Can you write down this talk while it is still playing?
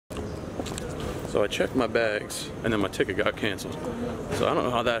So I checked my bags and then my ticket got canceled. So I don't know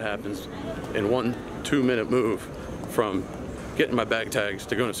how that happens in 1 2-minute move from getting my bag tags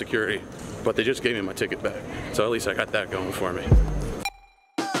to going to security, but they just gave me my ticket back. So at least I got that going for me.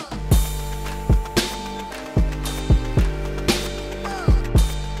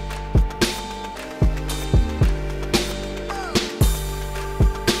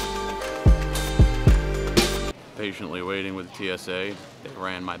 Patiently waiting with the TSA. They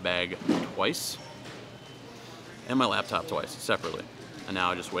ran my bag twice and my laptop twice separately, and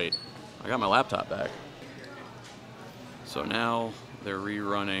now I just wait. I got my laptop back, so now they're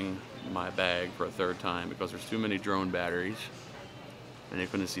rerunning my bag for a 3rd time because there's too many drone batteries and they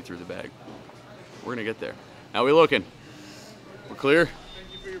couldn't see through the bag. We're gonna get there. How we looking? We're clear?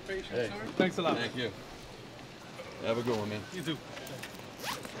 Thank you for your patience, hey. sir. Thanks a lot. Thank you. Have a good one, man. You too.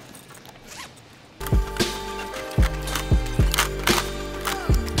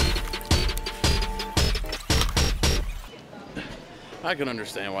 I can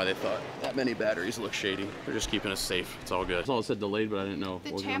understand why they thought that many batteries look shady. They're just keeping us safe. It's all good. That's all it said delayed, but I didn't know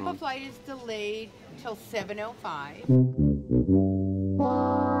what was going on. The Tampa flight is delayed till 7:05.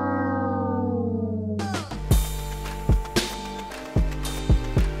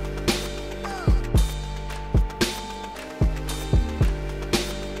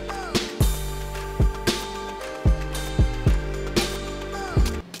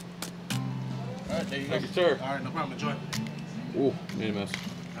 All right, thank you, sir. All right, no problem. Enjoy. Ooh, made a mess.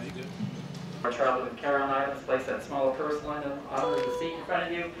 How you good? Our travel with carry-on items, place that smaller purse line under the seat in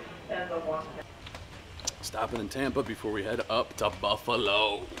front of you, and the one. Stopping in Tampa before we head up to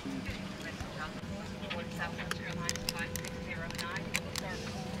Buffalo.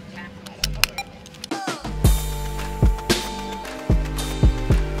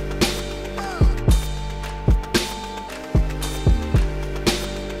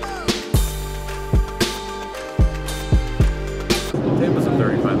 Tampa's a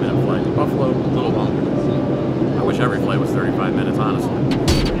 35-minute flight. Buffalo, a little longer. I wish every flight was 35 minutes, honestly.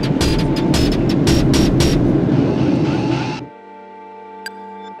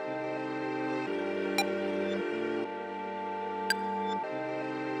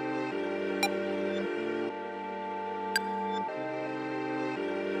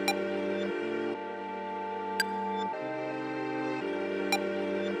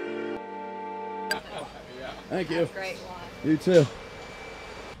 Thank you. Great one. You too.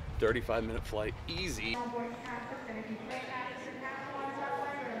 35-minute flight, easy.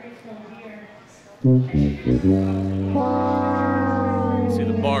 See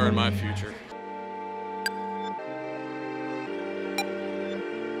the bar in my future.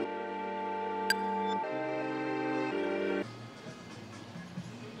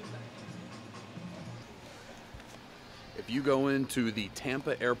 If you go into the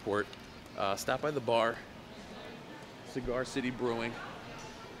Tampa airport, stop by the bar, Cigar City Brewing,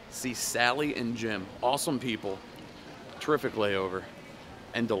 see Sally and Jim, awesome people, terrific layover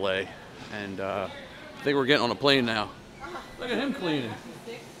and delay, and I think we're getting on a plane now. Look at him cleaning.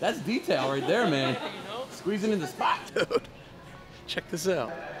 That's detail right there, man. Squeezing in the spot, dude. Check this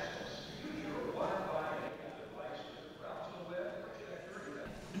out.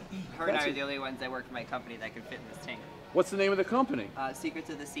 Her and I are the only ones that work for my company that can fit in this tank. What's the name of the company? Secrets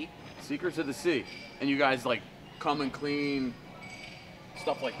of the Sea. Secrets of the Sea. And you guys like come and clean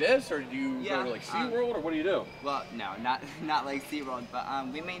stuff like this, or do you go to like SeaWorld, or what do you do? Well, no, not like SeaWorld, but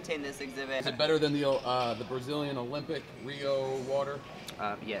we maintain this exhibit. Is it better than the Brazilian Olympic Rio water?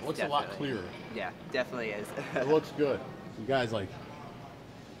 Yes, it looks definitely. a lot clearer. Yeah, definitely is. It looks good. You guys like,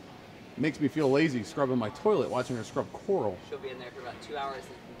 makes me feel lazy scrubbing my toilet watching her scrub coral. She'll be in there for about 2 hours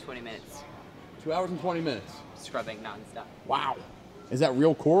and 20 minutes. 2 hours and 20 minutes. Scrubbing nonstop. Wow. Is that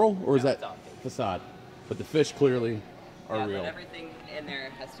real coral, or is No, that it's all fake. facade? But the fish clearly are Yeah, real. but everything in there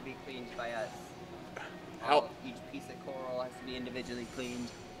has to be cleaned by us. How? Each piece of coral has to be individually cleaned.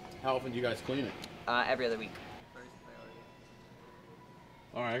 How often do you guys clean it? Every other week. First priority.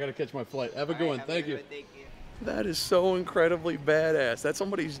 All right, I gotta catch my flight. Have a All good right, one. have a Thank good you. one. Thank you. That is so incredibly badass. That's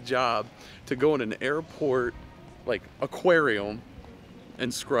somebody's job to go in an airport, like aquarium,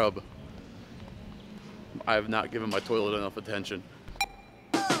 and scrub. I have not given my toilet enough attention.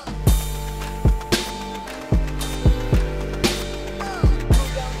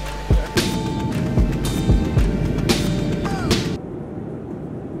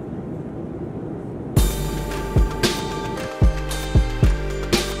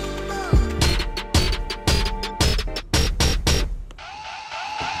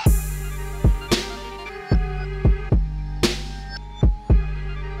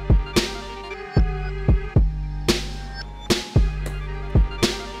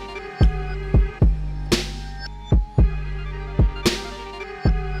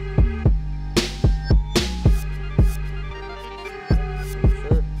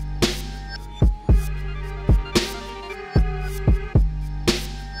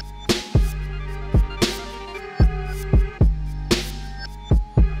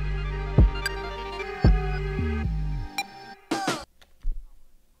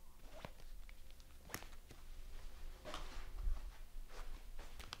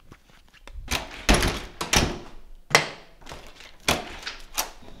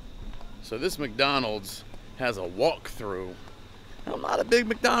 So this McDonald's has a walkthrough. I'm not a big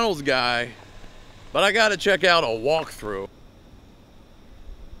McDonald's guy, but I gotta check out a walkthrough.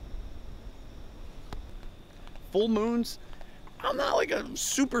 Full moons, I'm not like a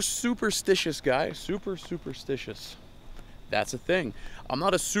super superstitious guy. Super superstitious. That's a thing. I'm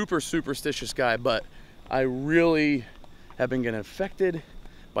not a super superstitious guy, but I really have been getting affected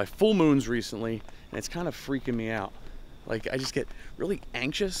by full moons recently, and it's kind of freaking me out. Like, I just get really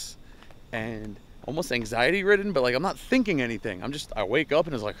anxious and almost anxiety ridden, but like I'm not thinking anything. I wake up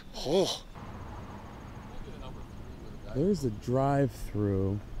and it's like, oh. There's the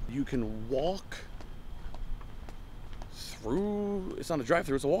drive-through. You can walk through. It's not a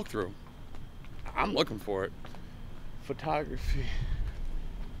drive-through, it's a walk-through. I'm looking for it. Photography.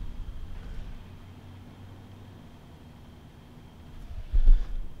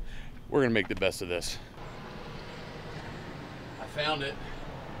 We're gonna make the best of this. I found it,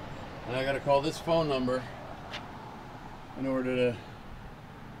 and I gotta call this phone number in order to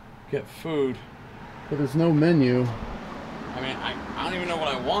get food. But there's no menu. I mean, I don't even know what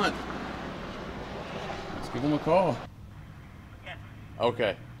I want. Let's give them a call. Yes.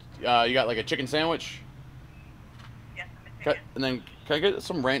 Okay. You got like a chicken sandwich? Yes, I'm And then can I get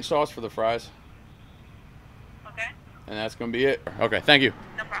some ranch sauce for the fries? Okay. And that's gonna be it. Okay, thank you.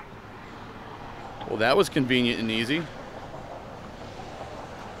 No problem. Well, that was convenient and easy.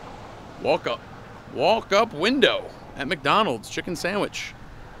 Walk up window at McDonald's, chicken sandwich.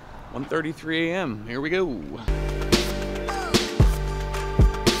 1:33 a.m. Here we go. Hold on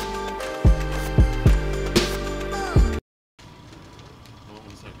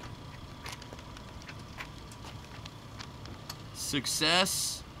 1 second.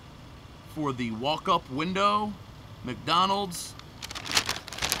 Success for the walk-up window, McDonald's,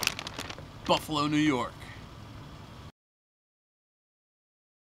 Buffalo, New York.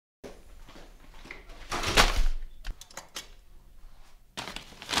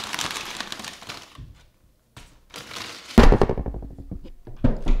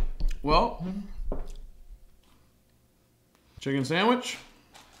 Well, chicken sandwich.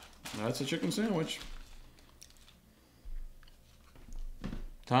 That's a chicken sandwich.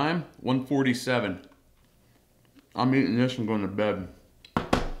 Time 1:47. I'm eating this and going to bed.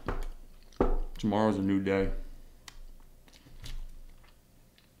 Tomorrow's a new day.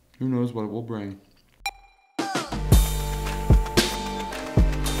 Who knows what it will bring.